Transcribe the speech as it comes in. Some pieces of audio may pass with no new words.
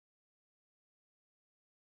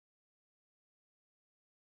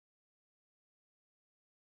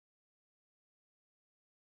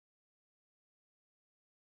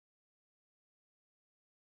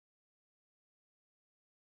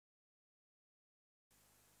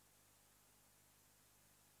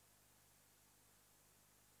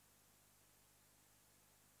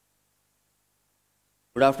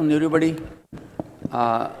Good afternoon, everybody.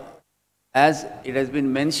 Uh, as it has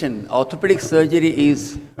been mentioned, orthopedic surgery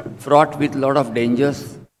is fraught with a lot of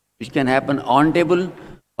dangers which can happen on table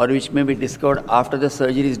or which may be discovered after the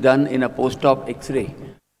surgery is done in a post-op X-ray.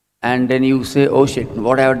 And then you say, oh shit,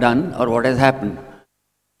 what I have done or what has happened.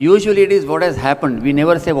 Usually it is what has happened. We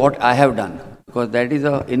never say what I have done because that is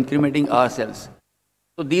incriminating ourselves.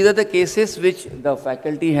 So these are the cases which the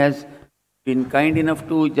faculty has been kind enough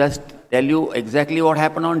to just tell you exactly what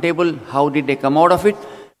happened on table, how did they come out of it,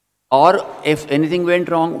 or if anything went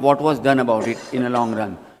wrong, what was done about it in a long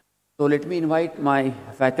run. So let me invite my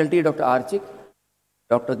faculty, Dr. Archik,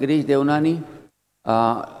 Dr. Girish Dewnany,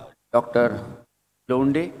 Dr.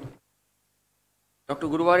 Londhe, Dr.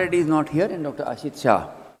 Gurava Reddy is not here, and Dr. Ashit Shah.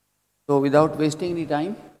 So without wasting any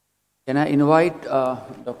time, can I invite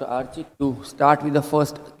Dr. Archik to start with the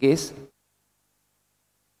first case?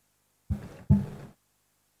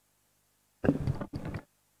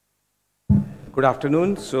 Good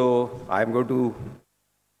afternoon. So I'm going to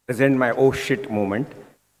present my oh shit moment.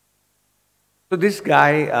 So this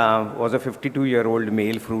guy was a 52-year-old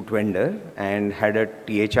male fruit vendor and had a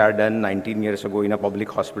THR done 19 years ago in a public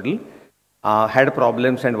hospital. Had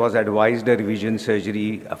problems and was advised a revision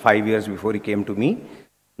surgery 5 years before he came to me.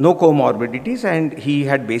 No comorbidities, and he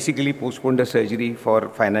had basically postponed the surgery for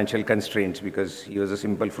financial constraints because he was a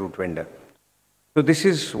simple fruit vendor. So this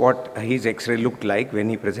is what his X-ray looked like when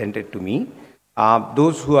he presented to me.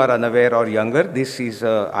 Those who are unaware or younger, this is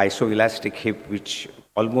an isoelastic hip which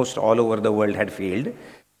almost all over the world had failed.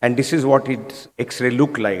 And this is what its X-ray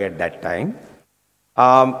looked like at that time.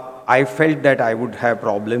 I felt that I would have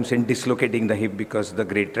problems in dislocating the hip because the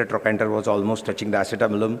greater trochanter was almost touching the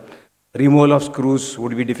acetabulum. Removal of screws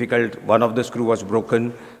would be difficult. One of the screw was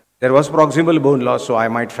broken. There was proximal bone loss, so I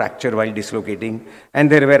might fracture while dislocating. And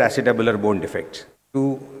there were acetabular bone defects.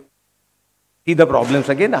 To see the problems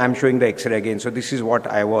again, I am showing the X-ray again. So this is what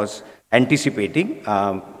I was anticipating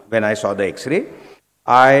when I saw the X-ray.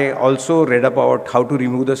 I also read about how to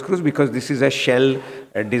remove the screws because this is a shell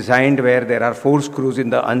designed where there are 4 screws in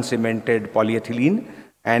the uncemented polyethylene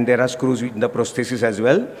and there are screws in the prosthesis as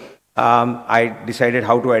well. I decided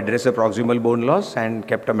how to address the proximal bone loss and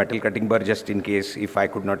kept a metal cutting burr just in case if I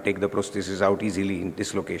could not take the prosthesis out easily in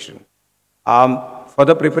dislocation. For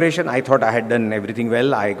the preparation, I thought I had done everything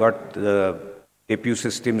well. I got the APU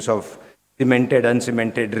systems of cemented,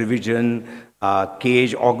 uncemented, revision,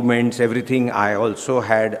 cage, augments, everything. I also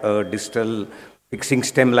had a distal fixing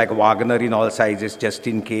stem like Wagner in all sizes just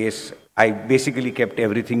in case. I basically kept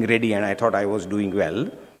everything ready and I thought I was doing well.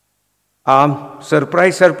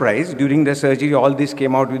 Surprise, surprise, during the surgery, all this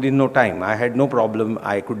came out within no time. I had no problem.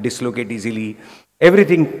 I could dislocate easily.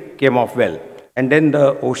 Everything came off well. And then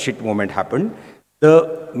the oh shit moment happened.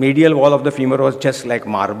 The medial wall of the femur was just like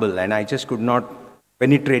marble and I just could not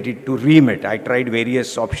penetrate it to ream it. I tried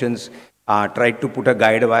various options, tried to put a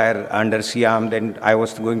guide wire under C-arm, then I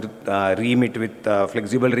was going to ream it with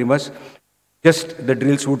flexible reamers. Just the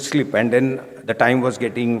drills would slip and then the time was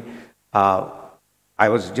getting, I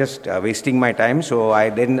was just wasting my time. So I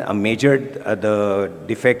then measured the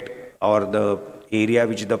defect or the area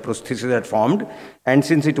which the prosthesis had formed. And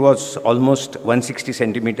since it was almost 160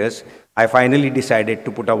 centimeters, I finally decided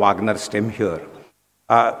to put a Wagner stem here.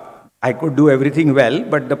 I could do everything well,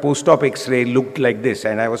 but the post-op X-ray looked like this.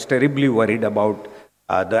 And I was terribly worried about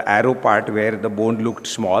the arrow part where the bone looked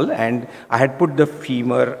small. And I had put the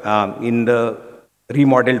femur in the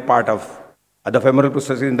remodeled part of the femoral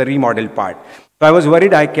prosthesis in the remodeled part. So I was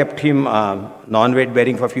worried. I kept him non-weight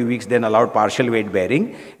bearing for a few weeks, then allowed partial weight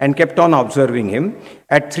bearing and kept on observing him.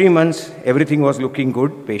 At 3 months, everything was looking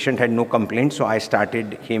good. Patient had no complaints, so I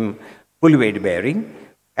started him full weight bearing.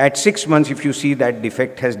 At 6 months, if you see, that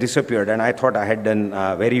defect has disappeared and I thought I had done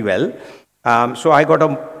very well. So I got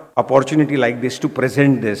an opportunity like this to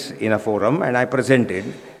present this in a forum and I presented.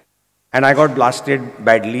 And I got blasted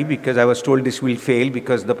badly because I was told this will fail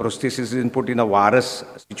because the prosthesis is put in a varus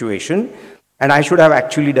situation. And I should have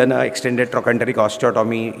actually done an extended trochanteric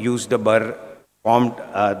osteotomy, used the burr, formed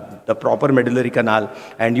the proper medullary canal,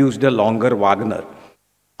 and used a longer Wagner.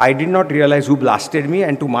 I did not realize who blasted me,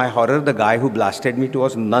 and to my horror, the guy who blasted me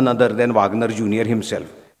was none other than Wagner Jr. himself.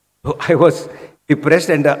 So I was depressed,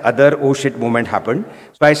 and the other oh shit moment happened.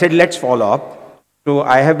 So I said, let's follow up. So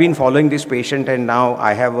I have been following this patient and now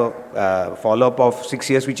I have a follow-up of 6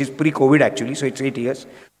 years, which is pre-COVID actually, so it's 8 years.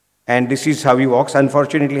 And this is how he walks.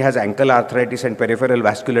 Unfortunately, he has ankle arthritis and peripheral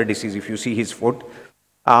vascular disease, if you see his foot.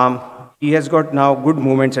 He has got now good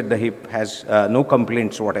movements at the hip, has no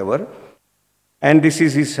complaints whatever. And this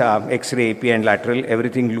is his X-ray, AP and lateral,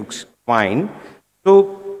 everything looks fine.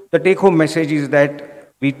 So the take-home message is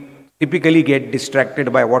that we typically get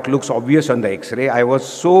distracted by what looks obvious on the X-ray. I was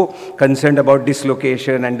so concerned about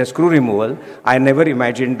dislocation and the screw removal, I never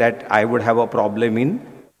imagined that I would have a problem in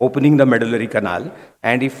opening the medullary canal.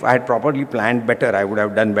 And if I had properly planned better, I would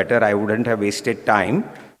have done better. I wouldn't have wasted time.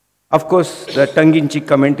 Of course, the tongue-in-cheek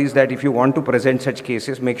comment is that if you want to present such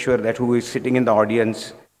cases, make sure that who is sitting in the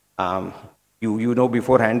audience, you know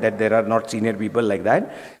beforehand that there are not senior people like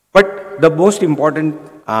that. But the most important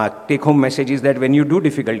take-home message is that when you do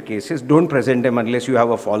difficult cases, don't present them unless you have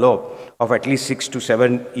a follow-up of at least 6 to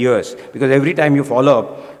 7 years. Because every time you follow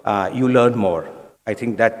up, you learn more. I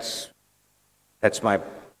think that's my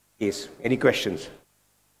case. Any questions?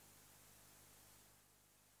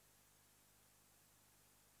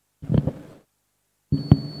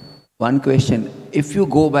 One question. If you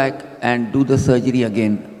go back and do the surgery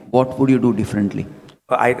again, what would you do differently?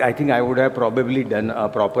 I think I would have probably done a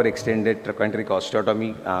proper extended trochanteric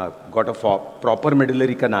osteotomy, got a proper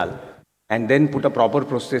medullary canal, and then put a proper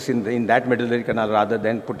prosthesis in that medullary canal rather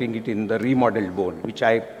than putting it in the remodeled bone, which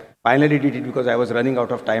I finally did it because I was running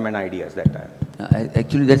out of time and ideas that time.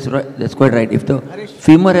 Actually, that's right. That's quite right. If the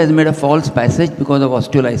femur has made a false passage because of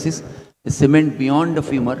osteolysis, the cement beyond the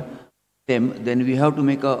femur, then we have to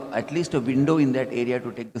make at least a window in that area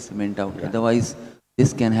to take the cement out. Yeah. Otherwise,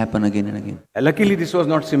 this can happen again and again. Luckily, this was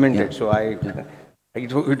not cemented, so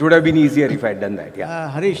it would have been easier if I had done that. Yeah.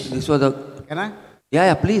 Harish, this was a. Can I?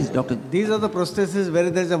 Yeah, please, doctor. These are the prostheses where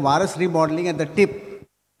there is a varus remodeling at the tip,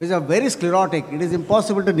 which are very sclerotic. It is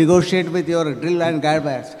impossible to negotiate with your drill and guide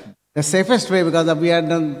wires. The safest way, because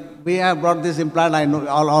we have brought this implant. I know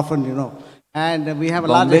all often, and we have a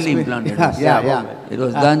large implant. It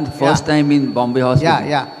was done first time in Bombay Hospital.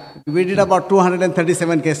 Yeah. We did about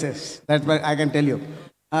 237 cases. That's what I can tell you.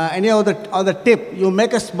 Anyhow, on the tip, you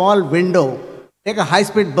make a small window, take a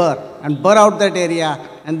high-speed burr, and burr out that area,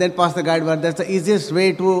 and then pass the guide wire. That's the easiest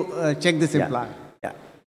way to check this implant. Yeah.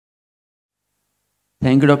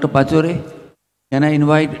 Thank you, Dr. Pachore. Can I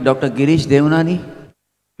invite Dr. Girish Dewnany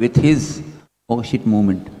with his oh-shit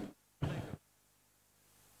movement?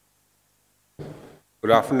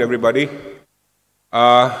 Good afternoon, everybody.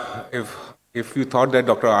 If you thought that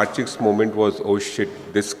Dr. Archik's moment was, oh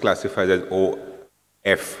shit, this classifies as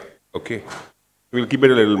OF, okay? We'll keep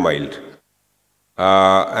it a little mild.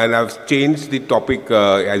 And I've changed the topic,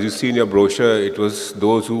 as you see in your brochure, it was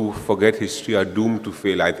those who forget history are doomed to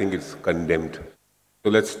fail. I think it's condemned. So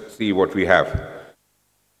let's see what we have.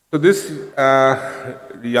 So this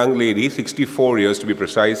young lady, 64 years to be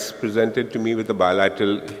precise, presented to me with a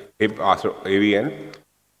bilateral hip AVN.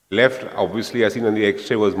 Left, obviously, as seen on the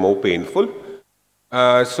X-ray, was more painful.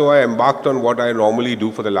 So I embarked on what I normally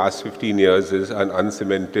do for the last 15 years, is an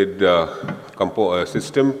uncemented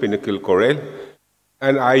system, Pinnacle Corel.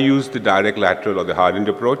 And I used the direct lateral or the hardened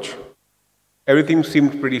approach. Everything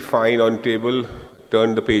seemed pretty fine on table.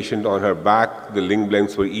 Turned the patient on her back. The link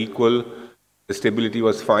lengths were equal. The stability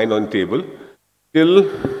was fine on table. Till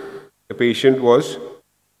the patient was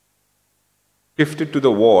shifted to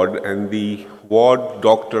the ward, and the ward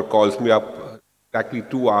doctor calls me up exactly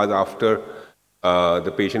 2 hours after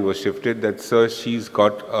the patient was shifted that, sir, she's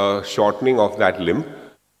got a shortening of that limb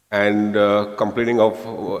and complaining of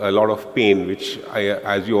a lot of pain, which,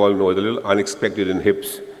 as you all know, is a little unexpected in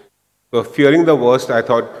hips. So fearing the worst, I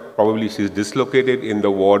thought probably she's dislocated in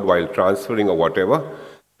the ward while transferring or whatever.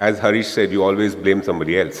 As Harish said, you always blame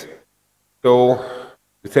somebody else. So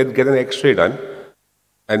he said, get an X-ray done.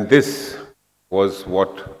 And this was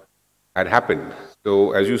what had happened.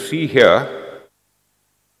 So as you see here,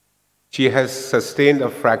 she has sustained a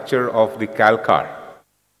fracture of the calcar.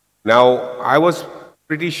 Now, I was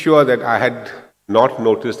pretty sure that I had not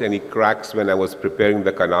noticed any cracks when I was preparing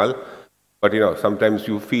the canal. But, sometimes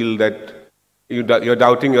you feel that you're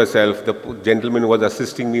doubting yourself. The gentleman who was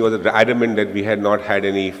assisting me was adamant that we had not had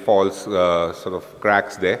any false sort of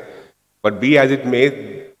cracks there. But be as it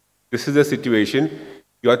may, this is the situation.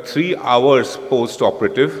 You are 3 hours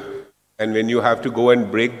post-operative, and when you have to go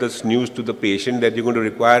and break this news to the patient that you're going to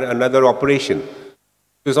require another operation,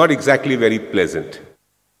 it's not exactly very pleasant.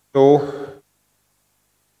 So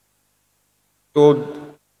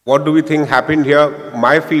what do we think happened here?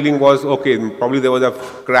 My feeling was, okay, probably there was a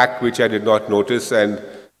crack which I did not notice, and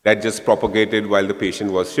that just propagated while the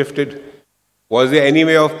patient was shifted. Was there any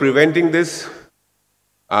way of preventing this?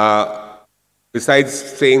 Besides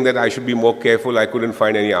saying that I should be more careful, I couldn't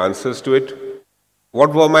find any answers to it.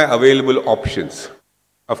 What were my available options?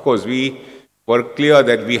 Of course, we were clear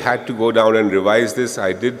that we had to go down and revise this.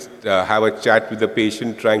 I did have a chat with the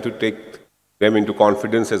patient, trying to take them into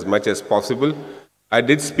confidence as much as possible. I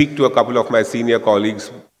did speak to a couple of my senior colleagues,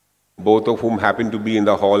 both of whom happened to be in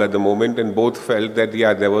the hall at the moment, and both felt that,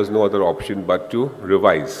 yeah, there was no other option but to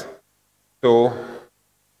revise. So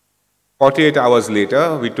 48 hours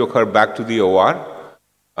later, we took her back to the OR.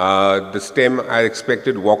 The stem, I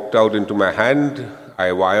expected, walked out into my hand.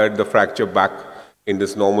 I wired the fracture back in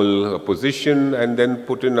this normal position and then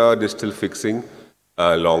put in a distal fixing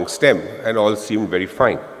long stem, and all seemed very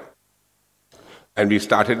fine. And we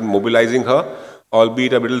started mobilizing her,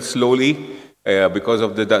 albeit a little slowly because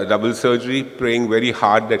of the double surgery, praying very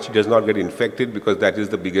hard that she does not get infected, because that is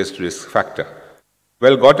the biggest risk factor.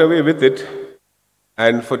 Well, got away with it,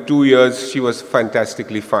 and for 2 years she was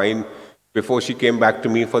fantastically fine before she came back to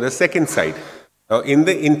me for the second side. Now, in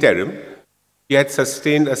the interim, she had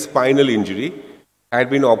sustained a spinal injury, had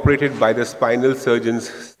been operated by the spinal surgeons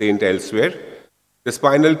sent elsewhere. The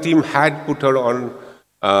spinal team had put her on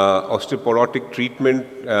osteoporotic treatment,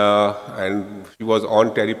 and she was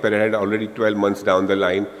on teriparatide already 12 months down the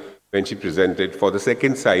line when she presented for the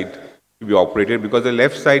second side to be operated, because the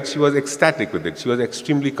left side, she was ecstatic with it. She was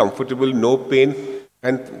extremely comfortable, no pain,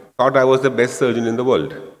 and thought I was the best surgeon in the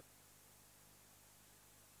world.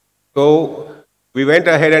 So we went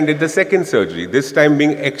ahead and did the second surgery, this time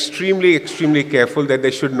being extremely, extremely careful that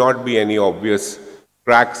there should not be any obvious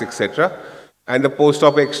cracks, etc. And the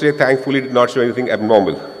post-op X-ray thankfully did not show anything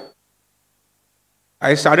abnormal.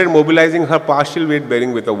 I started mobilizing her partial weight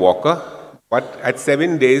bearing with a walker, but at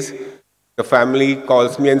 7 days, the family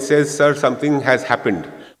calls me and says, "Sir, something has happened.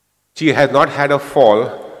 She has not had a fall,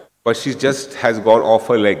 but she just has gone off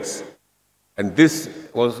her legs." And this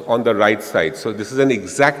was on the right side. So this is an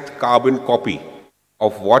exact carbon copy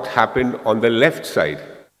of what happened on the left side.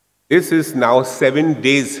 This is now 7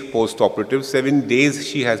 days post-operative. 7 days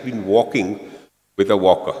she has been walking with a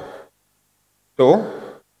walker. So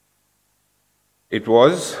it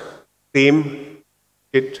was same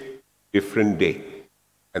hit, different day.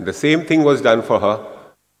 And the same thing was done for her.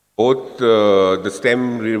 Both the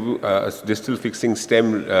stem, distal fixing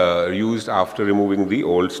stem used after removing the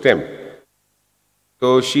old stem.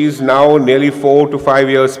 So she's now nearly 4 to 5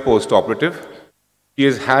 years post-operative. She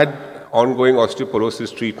has had ongoing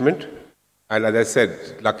osteoporosis treatment. And as I said,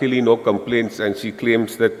 luckily no complaints, and she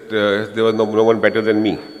claims that there was no one better than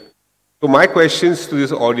me. So my questions to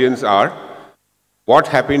this audience are, what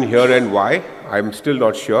happened here and why? I'm still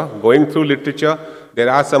not sure. Going through literature, there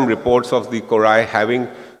are some reports of the cori having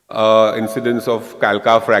incidence of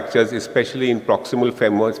calcar fractures, especially in proximal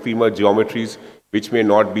femur geometries, which may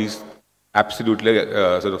not be absolutely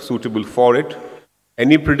sort of suitable for it.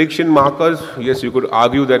 Any prediction markers? Yes, you could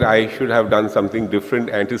argue that I should have done something different,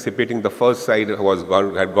 anticipating the first side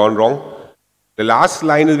had gone wrong. The last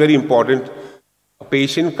line is very important.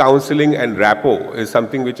 Patient counseling and rapport is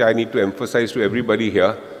something which I need to emphasize to everybody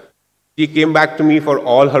here. She came back to me for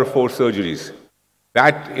all her 4 surgeries.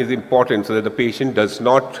 That is important, so that the patient does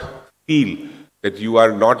not feel that you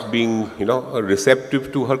are not being,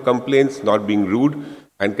 receptive to her complaints, not being rude,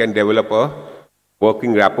 and can develop a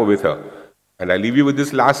working rapport with her. And I leave you with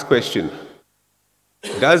this last question.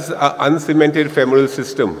 Does an uncemented femoral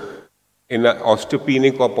system in an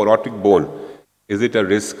osteopenic or porotic bone, is it a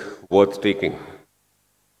risk worth taking?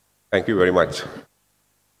 Thank you very much.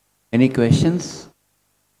 Any questions?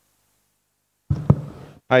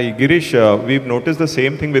 Hi, Girish. We've noticed the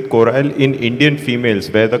same thing with chorale in Indian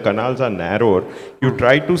females, where the canals are narrower. You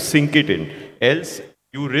try to sink it in, else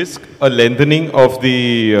you risk a lengthening of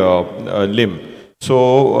the limb.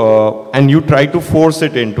 So, and you try to force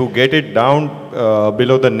it in to get it down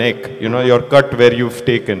below the neck, your cut where you've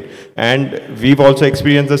taken. And we've also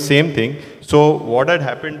experienced the same thing. So what had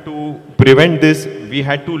happened to prevent this, we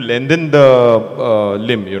had to lengthen the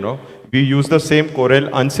limb, We use the same chorale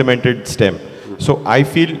uncemented stem. So I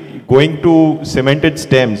feel going to cemented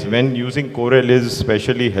stems when using chorale is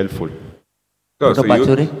especially helpful. So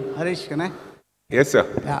Harish, can I? Yes, sir.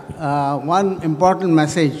 Yeah, one important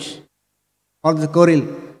message for the chorale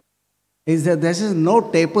is that there is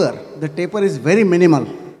no taper. The taper is very minimal.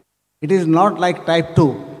 It is not like type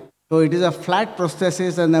 2. So it is a flat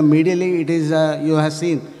prosthesis, and medially it is, you have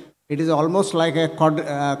seen, it is almost like a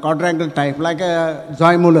quadrangle type, like a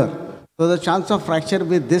Zoymuller. So the chance of fracture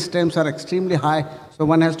with these stems are extremely high, so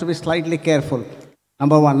one has to be slightly careful.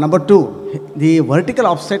 Number one. Number two, the vertical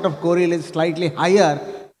offset of chorale is slightly higher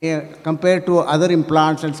compared to other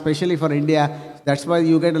implants, and especially for India. That's why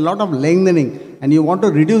you get a lot of lengthening, and you want to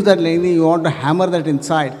reduce that lengthening, you want to hammer that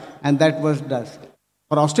inside, and that what does.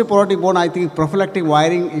 For osteoporotic bone, I think prophylactic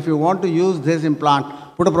wiring, if you want to use this implant,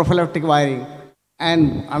 put a prophylactic wiring.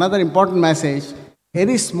 And another important message,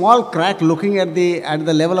 any small crack looking at the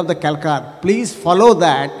level of the calcar, please follow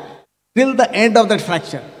that till the end of that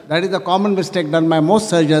fracture. That is the common mistake done by most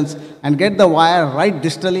surgeons, and get the wire right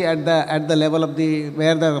distally at the level of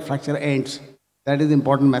where the fracture ends. That is the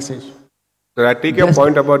important message. So I take your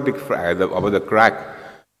point about the crack,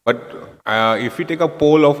 but if we take a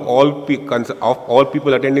poll of all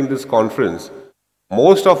people attending this conference,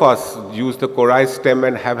 most of us use the Corai stem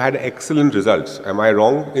and have had excellent results. Am I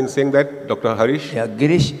wrong in saying that, Dr. Harish? Yeah,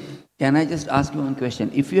 Girish, can I just ask you one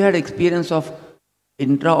question? If you had experience of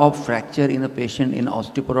intra-op fracture in a patient, in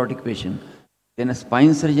osteoporotic patient, then a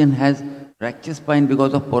spine surgeon has fracture spine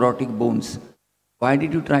because of porotic bones. Why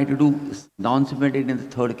did you try to do non-cemented in the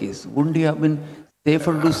third case? Wouldn't you have been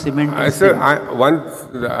safer to do cemented? Sir,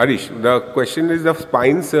 Harish, the question is the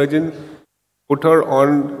spine surgeon put her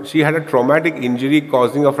on, she had a traumatic injury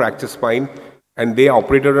causing a fracture spine, and they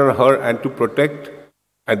operated on her, and to protect,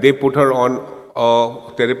 and they put her on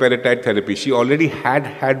teriparatide therapy. She already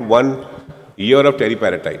had 1 year of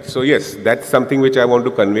teriparatide. So yes, that's something which I want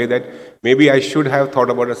to convey, that maybe I should have thought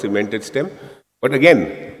about a cemented stem. But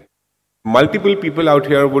again, multiple people out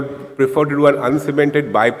here would prefer to do an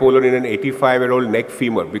uncemented bipolar in an 85-year-old neck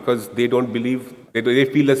femur because they don't believe, they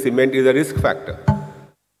feel the cement is a risk factor.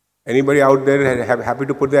 Anybody out there happy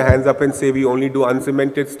to put their hands up and say we only do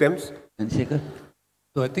uncemented stems? Dhanasekara?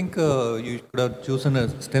 So I think you could have chosen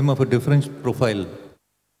a stem of a different profile.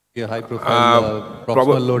 A high profile,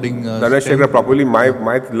 proximal loading. Dhanasekara, probably my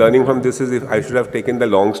learning from this is if I should have taken the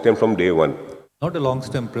long stem from day one. Not a long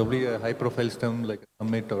stem, probably a high profile stem like a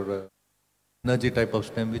summit or a energy type of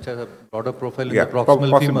stem, which has a broader profile in the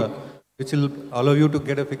proximal femur, which will allow you to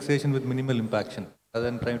get a fixation with minimal impaction,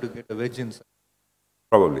 rather than trying to get a wedge inside.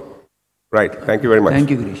 Probably. Right. Thank you very much. Thank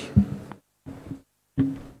you, Girish.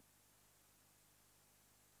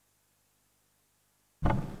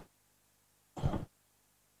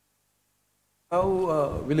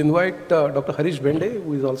 Now we'll invite Dr. Harish Bhende,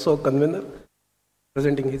 who is also a convener,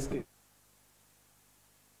 presenting his case.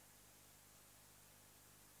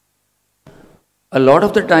 A lot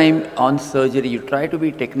of the time on surgery, you try to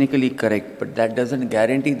be technically correct, but that doesn't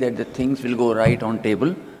guarantee that the things will go right on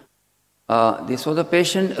table. This was a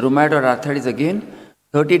patient, rheumatoid arthritis again,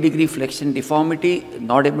 30-degree flexion deformity,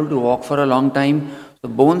 not able to walk for a long time. The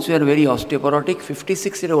bones were very osteoporotic,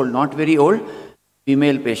 56-year-old, not very old,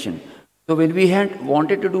 female patient. So when we had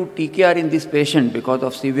wanted to do TKR in this patient because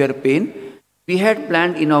of severe pain, we had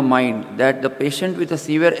planned in our mind that the patient with a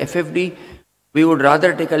severe FFD, we would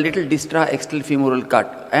rather take a little distra external femoral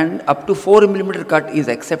cut, and up to 4 mm cut is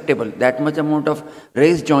acceptable. That much amount of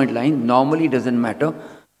raised joint line normally doesn't matter,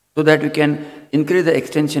 so that we can increase the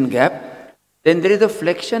extension gap. Then there is a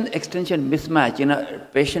flexion extension mismatch in a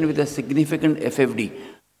patient with a significant FFD.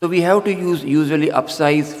 So we have to use usually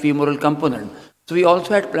upsize femoral component. So we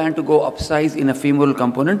also had planned to go upsize in a femoral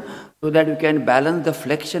component so that we can balance the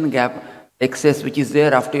flexion gap excess which is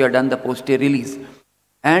there after you have done the posterior release.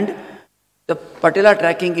 And the patella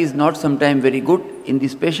tracking is not sometimes very good in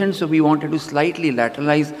this patient, so we wanted to slightly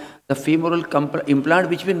lateralize the femoral implant,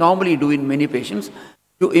 which we normally do in many patients,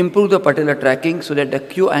 to improve the patella tracking so that the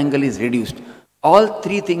Q angle is reduced. All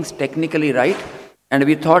three things technically right, and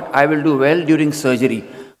we thought I will do well during surgery.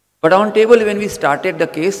 But on table, when we started the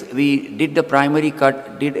case, we did the primary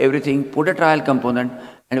cut, did everything, put a trial component,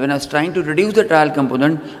 and when I was trying to reduce the trial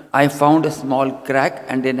component, I found a small crack,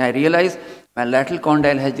 and then I realized my lateral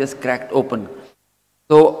condyle has just cracked open.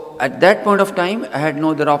 So at that point of time, I had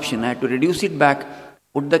no other option. I had to reduce it back,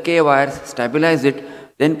 put the K wires, stabilize it,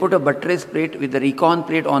 then put a buttress plate with the recon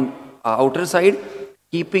plate on outer side,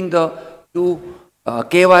 keeping the two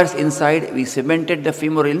K wires inside. We cemented the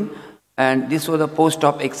femur in, and this was a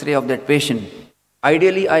post-op X-ray of that patient.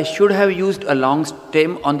 Ideally, I should have used a long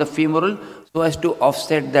stem on the femoral so as to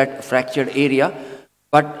offset that fractured area.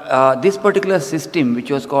 But this particular system,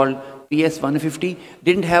 which was called PS150,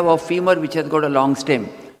 didn't have a femur which has got a long stem.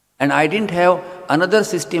 And I didn't have another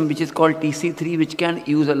system which is called TC3, which can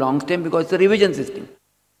use a long stem because it's a revision system.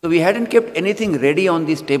 So we hadn't kept anything ready on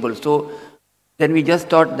this table. So then we just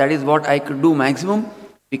thought that is what I could do maximum.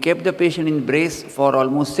 We kept the patient in brace for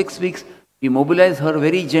almost 6 weeks. We mobilized her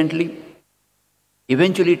very gently.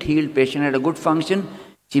 Eventually it healed. Patient had a good function.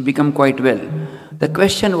 She became quite well. The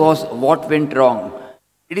question was, what went wrong?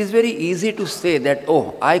 It is very easy to say that,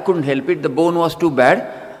 oh, I couldn't help it. The bone was too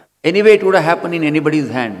bad. Anyway, it would have happened in anybody's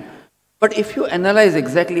hand. But if you analyze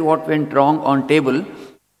exactly what went wrong on table,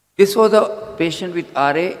 this was a patient with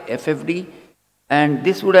RA, FFD, and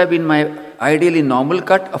this would have been my ideally normal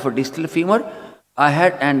cut of a distal femur. I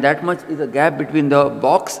had, and that much is a gap between the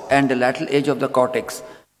box and the lateral edge of the cortex.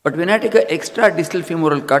 But when I take an extra distal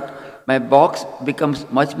femoral cut, my box becomes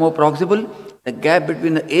much more proximal. The gap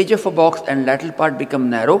between the edge of a box and lateral part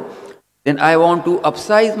becomes narrow. Then I want to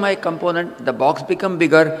upsize my component, the box become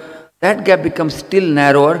bigger, that gap becomes still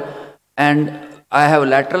narrower, and I have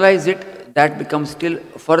lateralized it, that becomes still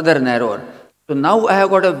further narrower. So now I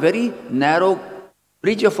have got a very narrow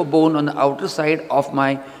bridge of a bone on the outer side of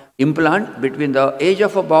my implant between the edge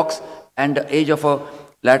of a box and the edge of a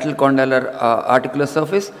lateral condylar articular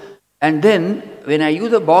surface. And then when I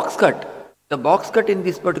use a box cut, the box cut in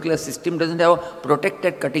this particular system doesn't have a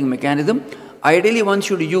protected cutting mechanism. Ideally, one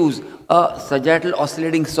should use a sagittal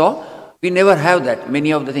oscillating saw. We never have that,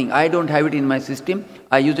 many of the things. I don't have it in my system.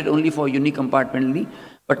 I use it only for unicompartmentally.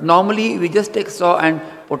 But normally, we just take saw and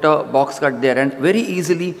put a box cut there. And very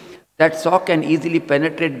easily, that saw can easily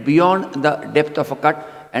penetrate beyond the depth of a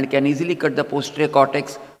cut and can easily cut the posterior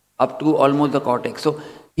cortex up to almost the cortex. So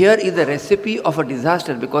here is a recipe of a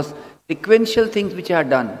disaster, because sequential things which are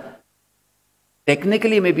done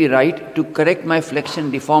technically may be right to correct my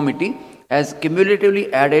flexion deformity has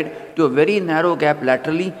cumulatively added to a very narrow gap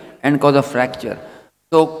laterally and cause a fracture.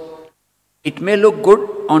 So it may look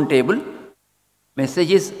good on table.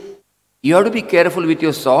 Message is, you have to be careful with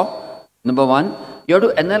your saw. Number one, you have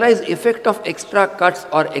to analyze effect of extra cuts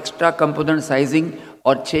or extra component sizing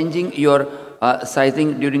or changing your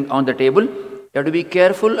sizing during on the table. You have to be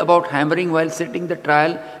careful about hammering while setting the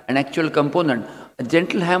trial and actual component. A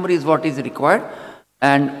gentle hammer is what is required,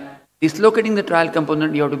 and dislocating the trial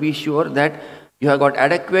component, you have to be sure that you have got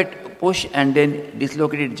adequate push and then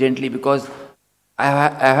dislocate it gently, because I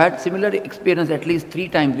had similar experience at least 3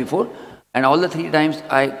 times before, and all the 3 times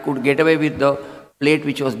I could get away with the plate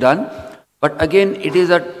which was done. But again, it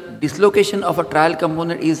is a dislocation of a trial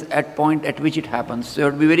component is at point at which it happens. So you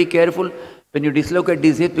have to be very careful when you dislocate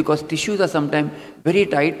these hips, because tissues are sometimes very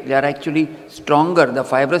tight. They are actually stronger. The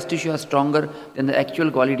fibrous tissue are stronger than the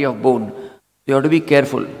actual quality of bone. So you have to be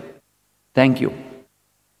careful. Thank you.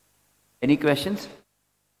 Any questions?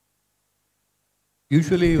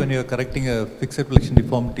 Usually when you are correcting a fixed flexion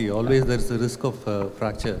deformity, always there is a risk of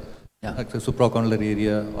fracture. Yeah. Like the supracondylar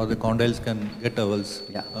area, or the condyles can get avulsed.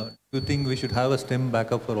 Yeah. Do you think we should have a stem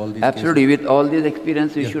backup for all these Absolutely. cases? With all these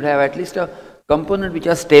experience, we should have at least a component which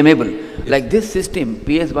are stemable. Yes. Like this system,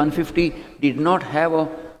 PS150 did not have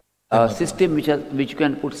a system which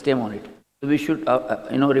can put stem on it. So we should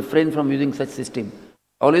refrain from using such system.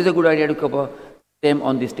 Always a good idea to keep a stem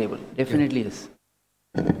on this table. Definitely yes.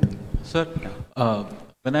 Sir,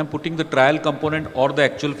 when I'm putting the trial component or the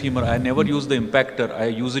actual femur, I never use the impactor. I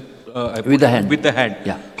use it with the hand. With the hand.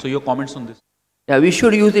 Yeah. So your comments on this? Yeah, we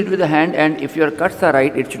should use it with the hand, and if your cuts are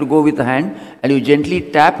right, it should go with the hand, and you gently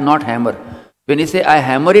tap, not hammer. When you say I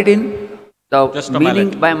hammer it in, the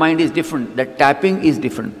meaning by mind is different. The tapping is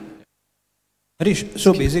different. Harish,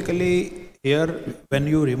 so basically here, when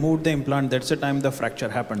you remove the implant, that's the time the fracture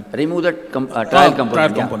happened. Remove the trial component.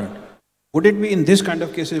 Trial component. Would it be in this kind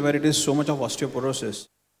of cases where it is so much of osteoporosis,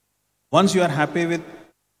 once you are happy with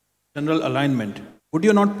general alignment, would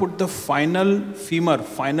you not put the final femur,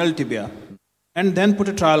 final tibia, and then put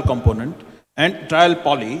a trial component and trial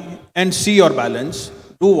poly and see your balance,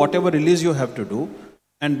 do whatever release you have to do,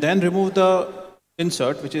 and then remove the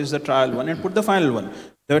insert, which is the trial one, and put the final one?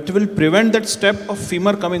 That will prevent that step of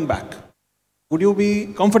femur coming back. Would you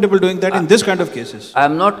be comfortable doing that in this kind of cases? I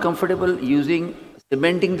am not comfortable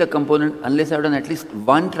cementing the component unless I have done at least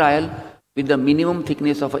one trial with the minimum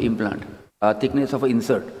thickness of an implant, thickness of an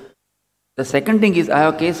insert. The second thing is, I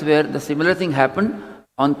have a case where the similar thing happened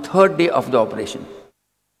on 3rd day of the operation.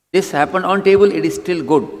 This happened on table, it is still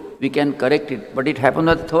good. We can correct it. But it happened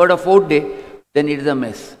on the 3rd or 4th day, then it is a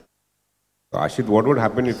mess. Ashit, what would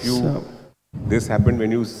happen if this happened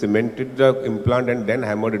when you cemented the implant and then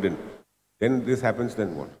hammered it in? Then this happens,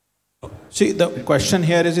 then what? See, the question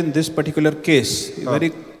here is in this particular case,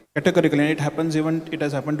 very categorically, and it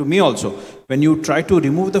has happened to me also. When you try to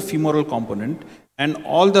remove the femoral component and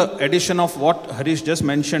all the addition of what Harish just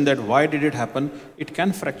mentioned, that why did it happen, it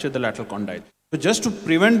can fracture the lateral condyle. So just to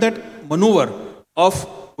prevent that maneuver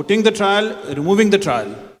of putting the trial, removing the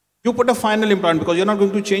trial, you put a final implant, because you're not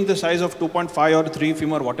going to change the size of 2.5 or 3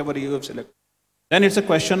 femur, whatever you have selected. Then it's a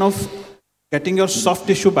question of getting your soft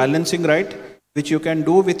tissue balancing right, which you can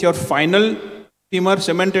do with your final femur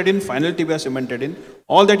cemented in, final tibia cemented in.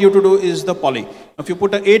 All that you have to do is the poly. If you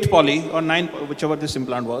put a 8 poly or 9, whichever this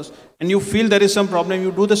implant was, and you feel there is some problem,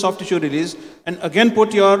 you do the soft tissue release and again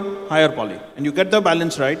put your higher poly, and you get the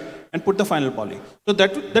balance right and put the final poly. So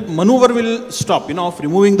that maneuver will stop, of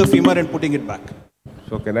removing the femur and putting it back.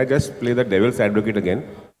 So can I just play the devil's advocate again?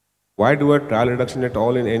 Why do a trial reduction at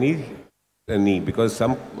all in any knee? Because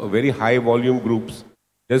some very high volume groups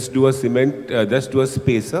just do a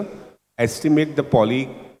spacer, estimate the poly,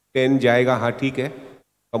 10 jayega, haan, theek hai,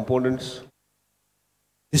 components.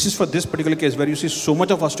 This is for this particular case where you see so much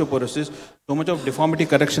of osteoporosis, so much of deformity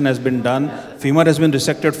correction has been done, femur has been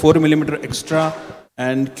resected 4 millimeter extra,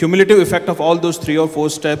 and cumulative effect of all those 3 or 4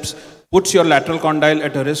 steps puts your lateral condyle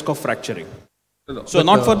at a risk of fracturing. So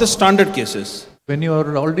not for the standard cases. When you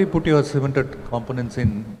are already put your cemented components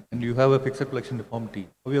in and you have a fixed flexion deformity,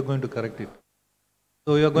 how are you going to correct it?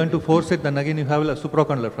 So you are going to force it, then again you have a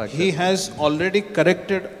supracondylar fracture. He has already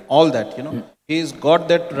corrected all that, you know. He's got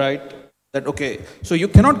that right. That okay, so you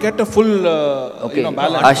cannot get a full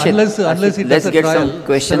balance Ashit, unless it let's does a get trial. some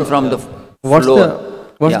question from the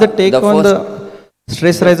What's the take on the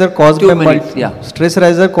stress riser caused by stress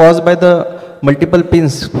riser caused by the multiple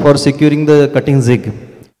pins for securing the cutting zig?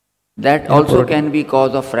 That also can be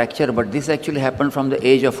cause of fracture, but this actually happened from the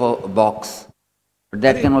edge of a box. But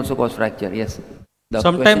that can also cause fracture. Yes.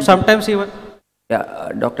 Sometimes even.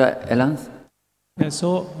 Yeah, Dr. Elans. Yeah,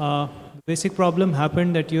 so basic problem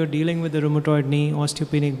happened that you're dealing with the rheumatoid knee,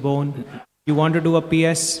 osteopenic bone. You want to do a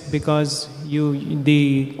PS because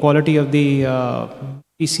the quality of the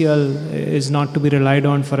PCL is not to be relied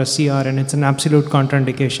on for a CR, and it's an absolute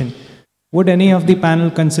contraindication. Would any of the panel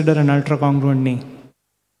consider an ultra-congruent knee?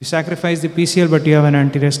 You sacrifice the PCL, but you have an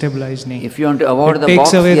anterior stabilized knee. If you want to avoid the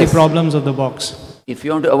box, takes away the problems of the box. If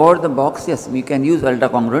you want to avoid the box, yes, we can use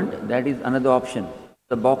ultra-congruent. That is another option.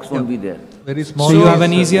 The box won't be there. Very small. So you have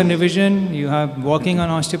an easier revision, you have working on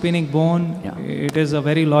osteopenic bone, it is a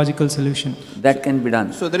very logical solution. That can be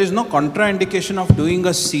done. So there is no contraindication of doing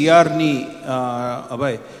a CR knee,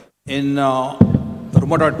 Abhay, in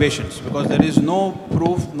rheumatoid patients, because there is no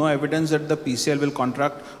proof, no evidence that the PCL will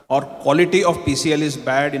contract or quality of PCL is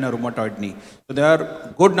bad in a rheumatoid knee. So there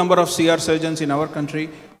are good number of CR surgeons in our country.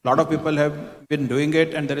 A lot of people have been doing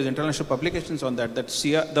it, and there is international publications on that,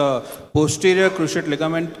 the posterior cruciate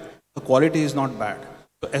ligament, the quality is not bad.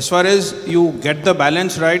 So as far as you get the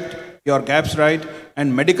balance right, your gaps right,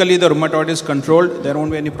 and medically the rheumatoid is controlled, there won't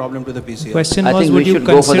be any problem to the PCL. Question was, would you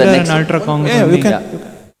consider an ultra-congruent? Yeah, we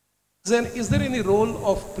can. Then is there any role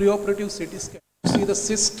of preoperative CT scan to see the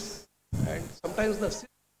cyst, and sometimes the cyst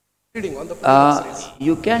reading on the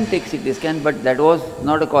you can take CT scan, but that was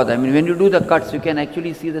not a cause. I mean, when you do the cuts, you can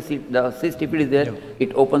actually see the cyst. If it is there,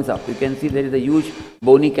 it opens up. You can see there is a huge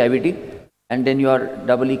bony cavity, and then you are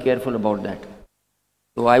doubly careful about that.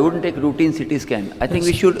 So I wouldn't take routine CT scan. I think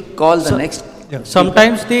we should call the next.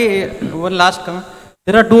 Sometimes one last comment.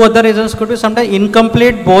 There are 2 other reasons. Could be sometimes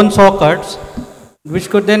incomplete bone saw cuts, which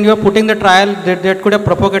could then you are putting the trial that could have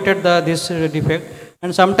propagated this defect.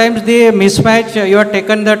 And sometimes the mismatch, you have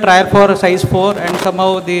taken the trial for size 4 and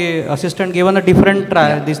somehow the assistant given a different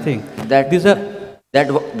trial, this thing. That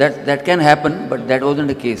can happen, but that wasn't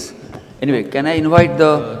the case. Anyway, can I invite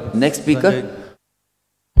the next speaker?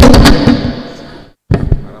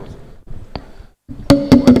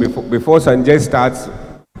 Before Sanjay starts,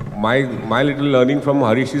 my little learning from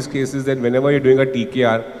Harish's case is that whenever you're doing a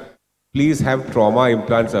TKR, please have trauma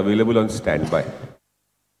implants available on standby.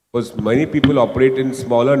 Because many people operate in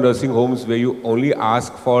smaller nursing homes where you only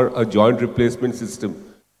ask for a joint replacement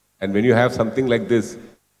system. And when you have something like this,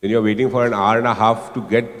 then you're waiting for an hour and a half to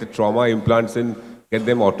get the trauma implants in, get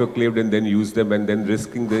them autoclaved and then use them, and then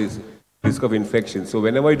risking the risk of infection. So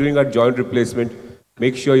whenever you're doing a joint replacement,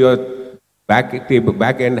 make sure your back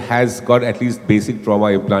end has got at least basic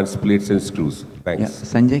trauma implants, plates and screws. Thanks.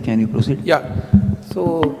 Sanjay, can you proceed? Yeah.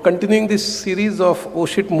 So continuing this series of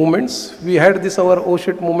O-sheet movements, we had this our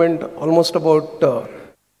O-sheet movement almost about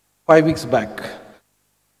 5 weeks back.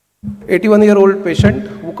 81-year-old patient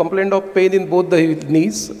who complained of pain in both the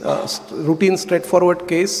knees, routine straightforward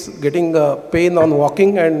case, getting pain on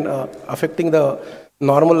walking and affecting the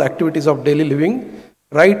normal activities of daily living.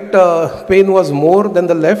 Right pain was more than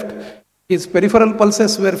the left. His peripheral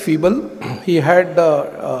pulses were feeble. He had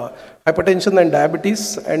hypertension and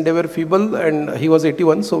diabetes, and they were feeble, and he was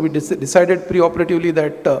 81. So we decided preoperatively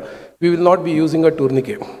that we will not be using a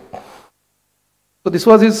tourniquet. So this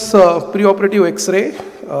was his preoperative X-ray,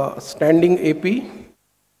 standing AP,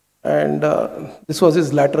 and this was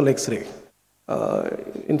his lateral X-ray.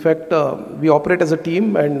 In fact, we operate as a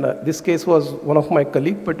team, and this case was one of my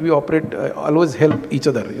colleagues, but we operate, always help each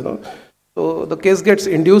other, you know. So the case gets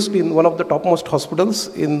induced in one of the topmost hospitals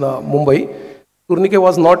in Mumbai. Tourniquet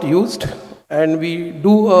was not used, and we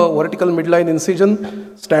do a vertical midline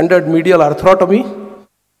incision, standard medial arthrotomy,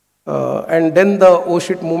 and then the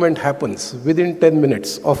O-sheet movement happens within 10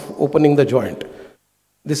 minutes of opening the joint.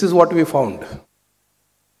 This is what we found.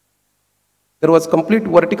 There was complete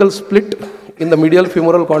vertical split in the medial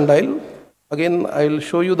femoral condyle. Again, I will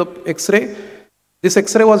show you the X-ray. This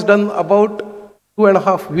X-ray was done about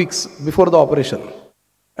 2.5 weeks before the operation.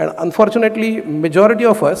 And unfortunately, majority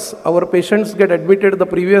of us, our patients get admitted the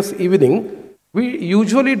previous evening. We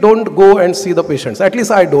usually don't go and see the patients. At least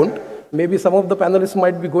I don't. Maybe some of the panelists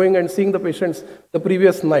might be going and seeing the patients the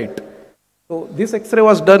previous night. So this X-ray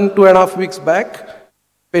was done 2.5 weeks back.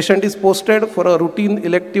 Patient is posted for a routine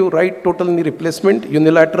elective right total knee replacement,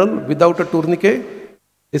 unilateral, without a tourniquet.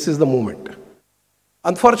 This is the movement.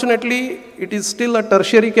 Unfortunately, it is still a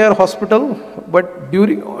tertiary care hospital, but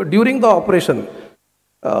during the operation,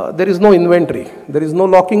 there is no inventory. There is no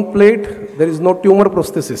locking plate. There is no tumor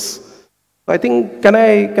prosthesis. I think, can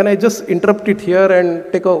I just interrupt it here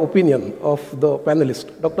and take an opinion of the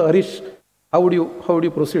panelist? Dr. Harish, how would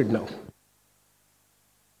you proceed now?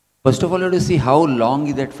 First of all, you have to see how long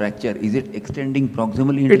is that fracture. Is it extending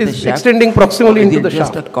proximally into the shaft? It is extending proximally into the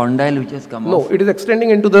shaft. Is it just a condyle which has come off? No, it is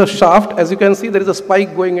extending into the shaft. As you can see, there is a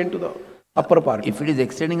spike going into the upper part. If it is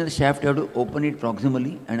extending in the shaft, you have to open it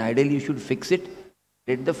proximally, and ideally you should fix it,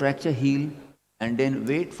 let the fracture heal, and then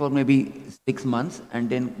wait for maybe 6 months,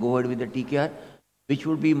 and then go ahead with the TKR, which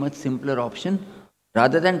would be a much simpler option,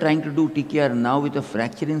 rather than trying to do TKR now with a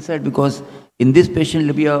fracture inside, because in this patient, it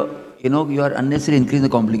will be a, you are unnecessarily increasing the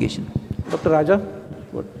complication. Dr. Raja?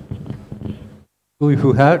 What? So if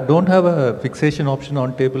you don't have a fixation option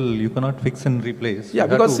on table, you cannot fix and replace. Yeah,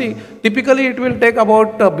 because see, typically it will take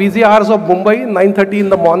about busy hours of Mumbai, 9:30 in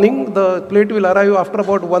the morning. The plate will arrive after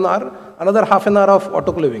about 1 hour, another half an hour of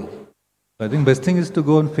autoclaving. I think best thing is to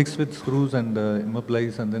go and fix with screws and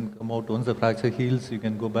immobilize and then come out. Once the fracture heals, you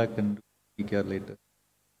can go back and do TKR later.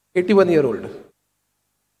 81-year-old.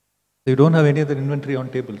 So you don't have any other inventory on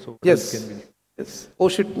table, so yes. Can be. Yes. Oh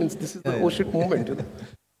shit means this is the oh shit movement.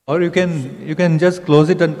 Or you can just close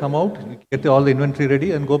it and come out, get all the inventory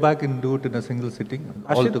ready and go back and do it in a single sitting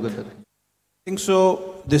all together. I think so.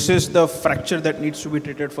 This is the fracture that needs to be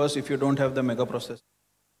treated first if you don't have the mega process.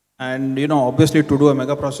 And obviously to do a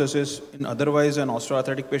mega processes in otherwise an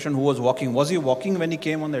osteoarthritic patient who was walking. Was he walking when he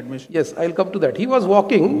came on the admission? Yes, I'll come to that. He was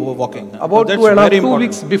walking. Walking. About 2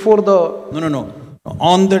 weeks before the... No.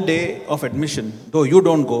 On the day of admission, though you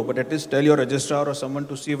don't go, but at least tell your registrar or someone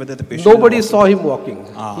to see whether the patient... Nobody saw him walking.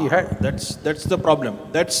 He had. That's the problem.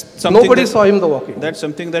 That's something. Nobody saw him walking. That's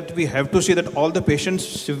something that we have to see, that all the patients,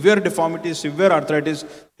 severe deformities, severe arthritis,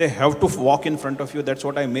 they have to walk in front of you. That's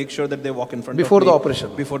what I make sure that they walk in front before of me. The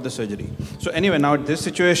operation. Before the surgery. So anyway, now at this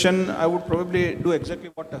situation, I would probably do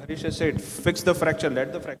exactly what Harish has said. Fix the fracture,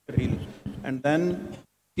 let the fracture heal. And then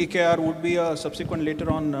TKR would be a subsequent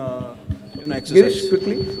later on exercise. Girish,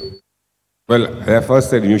 quickly. Well, I first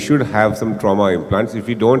said you should have some trauma implants. If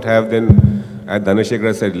you don't have, then, as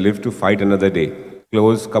Dhanasekara said, live to fight another day.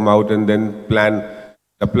 Close, come out, and then plan.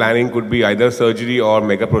 The planning could be either surgery or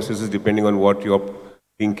mega processes, depending on what your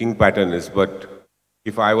thinking pattern is. But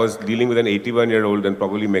if I was dealing with an 81-year-old, then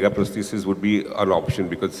probably mega prosthesis would be an option,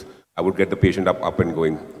 because I would get the patient up and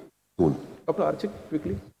going soon. Dr. Archik,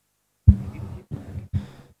 quickly.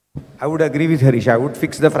 I would agree with Harish. I would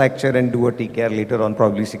fix the fracture and do a TKR later on,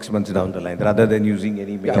 probably 6 months down the line, rather than using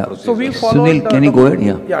any mega process. So we followed... Sunil, can you go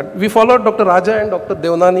ahead? Yeah, we followed Dr. Raja and Dr.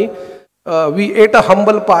 Dewnany. We ate a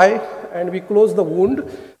humble pie and we closed the wound,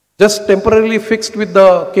 just temporarily fixed with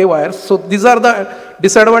the K-wires. So these are the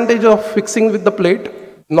disadvantage of fixing with the plate.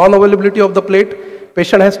 Non-availability of the plate.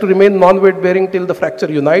 Patient has to remain non-weight bearing till the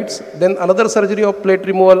fracture unites. Then another surgery of plate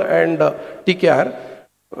removal and TKR.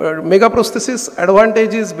 Mega prosthesis,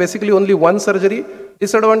 advantage is basically only one surgery.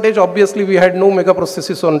 Disadvantage, obviously, we had no mega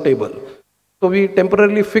prosthesis on table. So we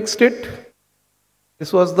temporarily fixed it.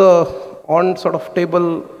 This was the on sort of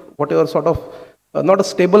table, whatever sort of, not a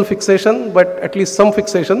stable fixation, but at least some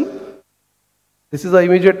fixation. This is the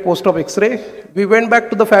immediate post-op X-ray. We went back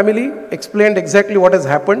to the family, explained exactly what has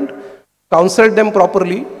happened, counseled them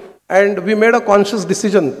properly, and we made a conscious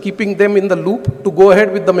decision, keeping them in the loop, to go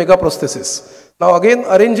ahead with the mega prosthesis. Now again,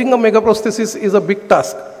 arranging a mega prosthesis is a big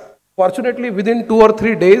task. Fortunately, within 2 or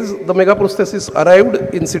 3 days, the mega prosthesis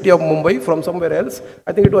arrived in city of Mumbai from somewhere else.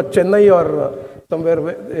 I think it was Chennai or somewhere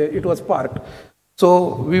where it was parked.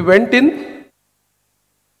 So we went in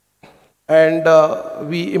and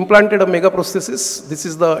we implanted a mega prosthesis. This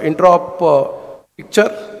is the intra-op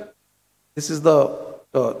picture. This is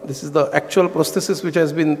the actual prosthesis which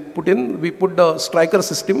has been put in. We put the striker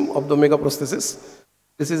system of the mega prosthesis.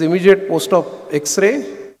 This is immediate post-op X-ray.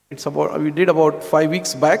 We did about 5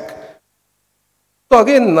 weeks back. So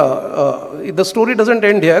again, the story doesn't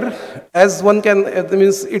end here. As one can, it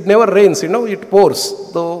means it never rains, it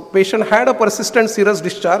pours. The patient had a persistent serous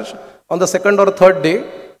discharge on the 2nd or 3rd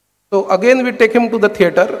day. So again, we take him to the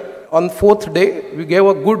theatre. On 4th day, we gave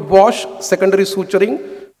a good wash, secondary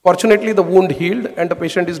suturing. Fortunately, the wound healed and the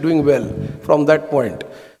patient is doing well from that point.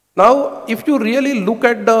 Now, if you really look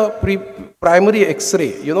at the primary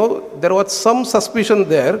X-ray, there was some suspicion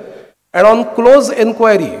there. And on close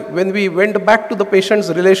inquiry, when we went back to the patient's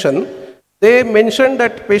relation, they mentioned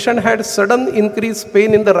that patient had sudden increased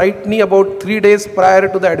pain in the right knee about 3 days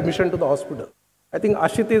prior to the admission to the hospital. I think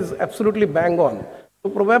Ashit is absolutely bang on. So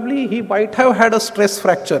probably he might have had a stress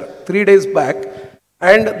fracture 3 days back,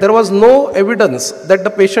 and there was no evidence that the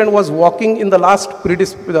patient was walking in the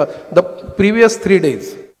the previous 3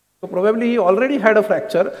 days. So probably he already had a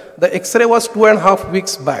fracture. The X-ray was 2.5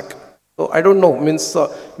 weeks back. So I don't know, means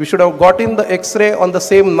we should have got in the X-ray on the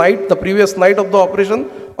same night, the previous night of the operation,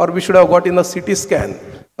 or we should have got in a CT scan,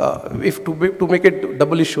 to make it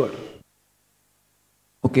doubly sure.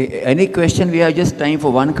 Okay, any question? We have just time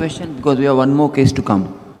for one question because we have one more case to come.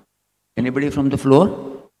 Anybody from the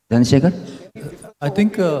floor? Dhanasekara? I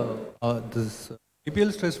think this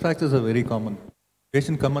tibial stress fractures are very common.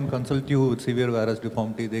 Patient come and consult you with severe varus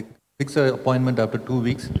deformity. They fix an appointment after 2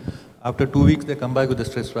 weeks. After 2 weeks, they come back with the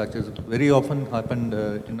stress fractures. Very often happened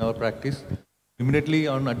in our practice. Immediately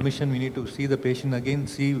on admission, we need to see the patient again,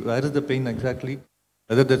 see where is the pain exactly,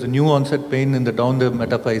 whether there's a new onset pain in the down the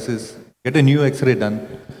metaphysis, get a new X-ray done.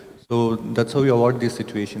 So that's how we avoid this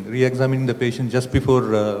situation. Re-examining the patient just before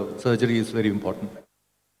surgery is very important.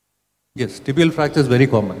 Yes, tibial fracture is very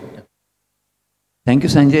common. Thank you,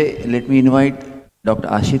 Sanjay. Let me invite Dr.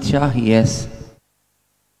 Ashit Shah. He has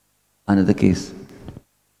another case.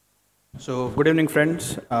 So, good evening,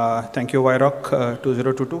 friends. Thank you, WIROC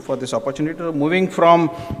 2022, for this opportunity. Moving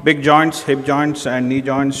from big joints, hip joints, and knee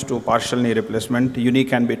joints to partial knee replacement,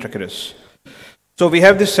 unique and treacherous. So, we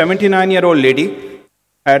have this 79-year-old lady,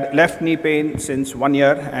 had left knee pain since 1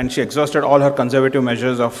 year, and she exhausted all her conservative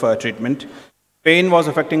measures of treatment. Pain was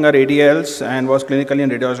affecting her ADLs and was clinically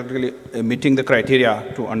and radiologically meeting the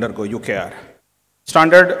criteria to undergo UKR.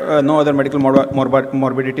 Standard, no other medical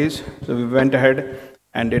morbidities. So, we went ahead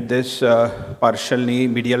and did this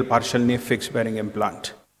medial partial knee fixed bearing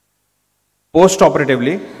implant.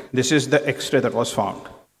 Post-operatively, this is the X-ray that was found.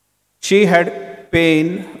 She had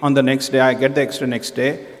pain on the next day. I get the X-ray next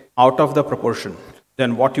day, out of the proportion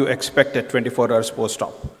than what you expect at 24 hours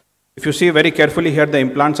post-op. If you see very carefully here, the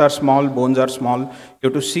implants are small, bones are small. You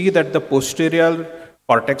have to see that the posterior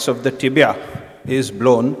cortex of the tibia is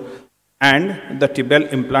blown and the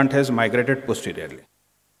tibial implant has migrated posteriorly.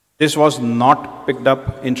 This was not picked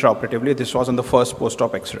up intraoperatively. This was on the first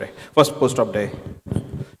post-op X-ray, first post-op day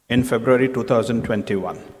in February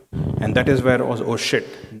 2021. And that is where it was, oh shit,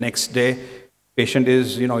 next day, patient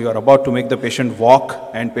is, you're about to make the patient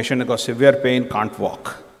walk and patient got severe pain, can't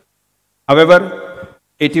walk. However,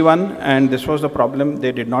 81, and this was the problem,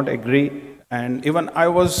 they did not agree. And even I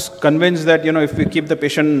was convinced that, if we keep the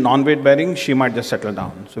patient non-weight bearing, she might just settle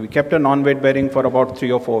down. So we kept her non-weight bearing for about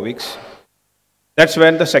 3 or 4 weeks. That's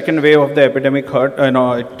when the second wave of the epidemic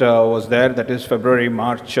was there, that is February,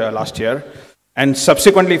 March last year. And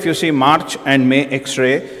subsequently, if you see March and May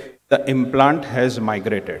X-ray, the implant has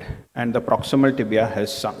migrated and the proximal tibia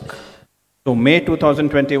has sunk. So May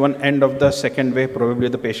 2021, end of the second wave, probably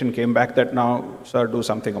the patient came back that now, sir, do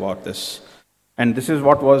something about this. And this is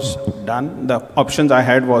what was done. The options I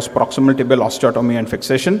had was proximal tibial osteotomy and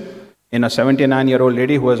fixation. In a 79-year-old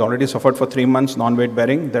lady who has already suffered for 3 months non-weight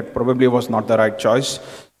bearing, that probably was not the right choice.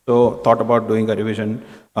 So thought about doing a revision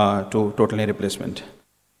to total knee replacement.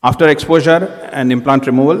 After exposure and implant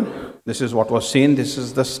removal, this is what was seen. This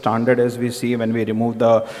is the standard as we see when we remove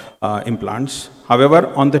the implants. However,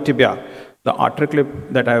 on the tibia, the artery clip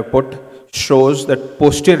that I have put shows that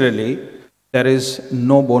posteriorly, there is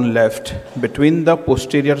no bone left between the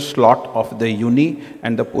posterior slot of the uni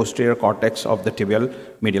and the posterior cortex of the tibial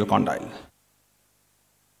medial condyle.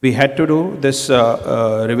 We had to do this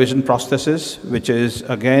revision prosthesis, which is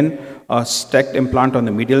again a stacked implant on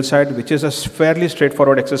the medial side, which is a fairly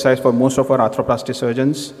straightforward exercise for most of our arthroplasty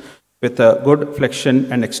surgeons with a good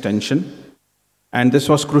flexion and extension. And this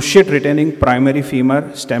was cruciate retaining primary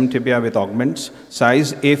femur stem tibia with augments,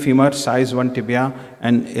 size A femur, size 1 tibia,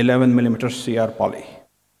 and 11 millimeter CR poly.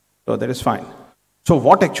 So that is fine. So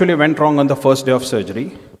what actually went wrong on the first day of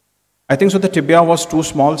surgery? I think so the tibia was too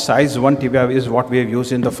small. Size 1 tibia is what we have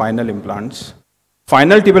used in the final implants.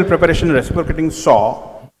 Final tibial preparation reciprocating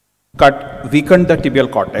saw cut weakened the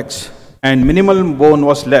tibial cortex and minimal bone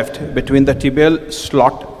was left between the tibial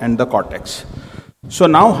slot and the cortex. So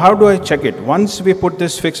now how do I check it? Once we put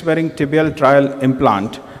this fixed bearing tibial trial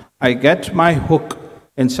implant, I get my hook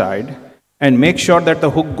inside and make sure that the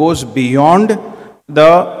hook goes beyond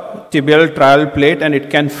the tibial trial plate and it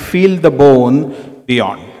can feel the bone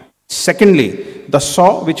beyond. Secondly, the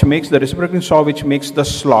saw which makes the reciprocating saw which makes the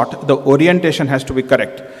slot, the orientation has to be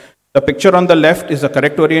correct. The picture on the left is the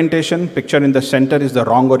correct orientation. Picture in the center is the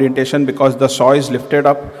wrong orientation. Because the saw is lifted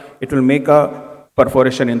up, it will make a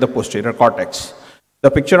perforation in the posterior cortex. The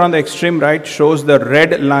picture on the extreme right shows the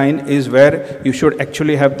red line is where you should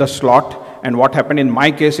actually have the slot. And what happened in my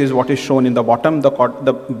case is what is shown in the bottom.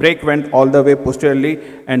 The break went all the way posteriorly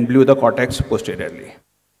and blew the cortex posteriorly.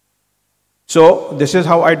 So this is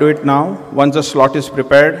how I do it now. Once the slot is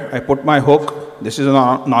prepared, I put my hook. This is a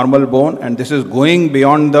normal bone, and this is going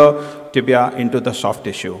beyond the tibia into the soft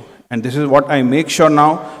tissue. And this is what I make sure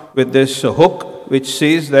now with this hook, which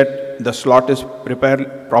sees that the slot is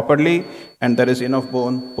prepared properly and there is enough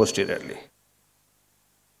bone posteriorly.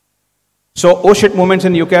 So O-shit movements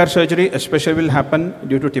in UKR surgery especially will happen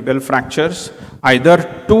due to tibial fractures,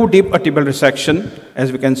 either too deep a tibial resection,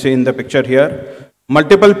 as we can see in the picture here.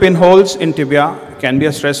 Multiple pinholes in tibia can be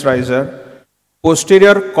a stress riser.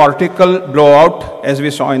 Posterior cortical blowout, as we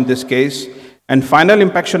saw in this case. And final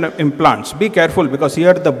impaction of implants. Be careful, because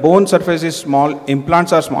here the bone surface is small,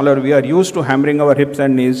 implants are smaller. We are used to hammering our hips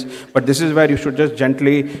and knees, but this is where you should just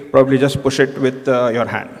gently, probably just push it with your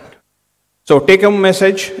hand. So take-home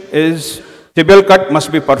message is tibial cut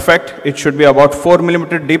must be perfect. It should be about 4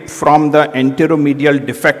 millimeter deep from the anteromedial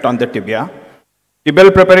defect on the tibia.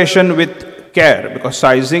 Tibial preparation with care, because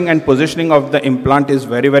sizing and positioning of the implant is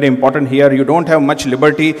very, very important here. You don't have much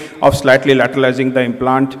liberty of slightly lateralizing the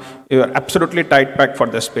implant. You are absolutely tight packed for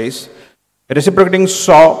the space. Reciprocating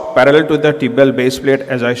saw parallel to the tibial base plate,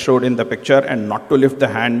 as I showed in the picture, and not to lift the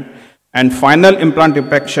hand. And final implant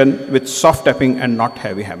impaction with soft tapping and not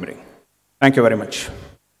heavy hammering. Thank you very much.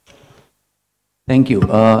 Thank you.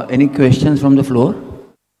 Any questions from the floor?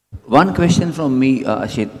 One question from me,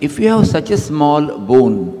 Ashit. If you have such a small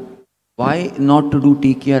bone, why not to do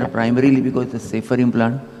TKR primarily, because it's a safer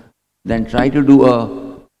implant, then try to do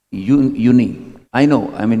a uni? I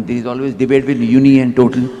know, I mean, there is always debate with uni and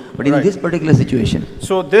total, but in this particular situation.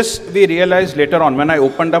 So this we realized later on when I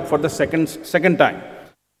opened up for the second time.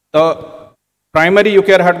 The primary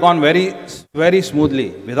UKR had gone very, very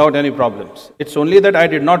smoothly without any problems. It's only that I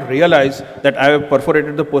did not realize that I have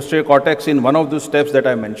perforated the posterior cortex in one of those steps that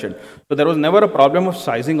I mentioned. So there was never a problem of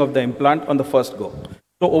sizing of the implant on the first go.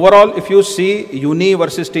 So overall, if you see uni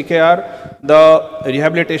versus TKR, the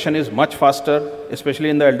rehabilitation is much faster,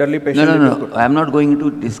 especially in the elderly patient. No. I am not going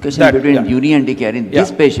into discussion between uni and TKR. In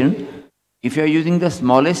this patient, if you are using the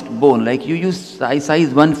smallest bone, like you use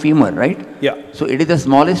size 1 femur, right? Yeah. So it is the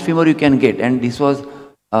smallest femur you can get, and this was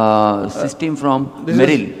system from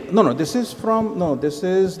Merrill. This is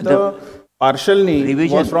the partial knee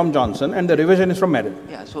revision was from Johnson, and the revision is from Merrill.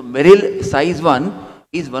 Yeah, so Merrill size 1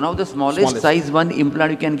 is one of the smallest size 1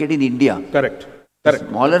 implant you can get in India. Correct.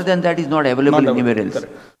 Smaller than that is not available anywhere else.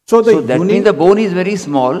 Correct. So that means the bone is very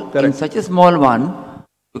small. In such a small one,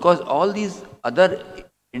 because all these other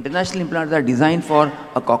international implants are designed for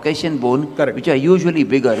a Caucasian bone, which are usually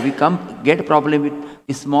bigger. We get problem with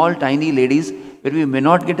the small, tiny ladies, where we may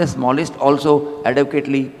not get the smallest also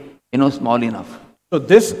adequately, small enough. So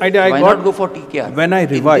this idea Why not go for TKR? When I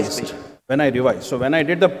revised. So when I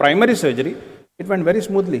did the primary surgery, it went very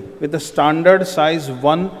smoothly with the standard size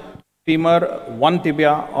 1 femur, 1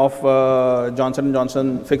 tibia of Johnson &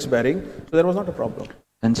 Johnson fixed bearing. So there was not a problem.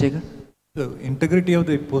 Sanjay? The integrity of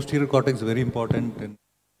the posterior cortex is very important in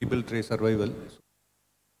tibial tray survival.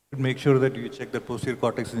 So make sure that you check the posterior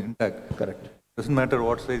cortex is intact. Correct. Doesn't matter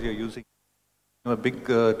what size you're using. A big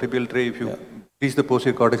tibial tray, if you reach the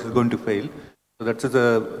posterior cortex, is going to fail. So that's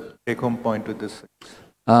the take-home point with this.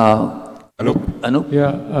 Anup?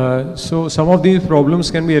 Yeah, so some of these problems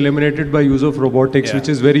can be eliminated by use of robotics, which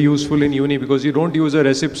is very useful in uni, because you don't use a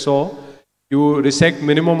recip saw. You resect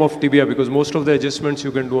minimum of tibia, because most of the adjustments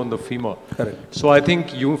you can do on the femur. Correct. So I think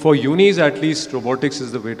for unis at least, robotics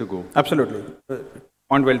is the way to go. Absolutely.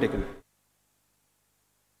 Point well taken.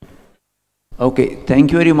 Okay,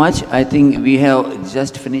 thank you very much. I think we have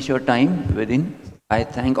just finished your time within. I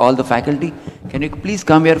thank all the faculty. Can you please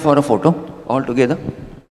come here for a photo all together?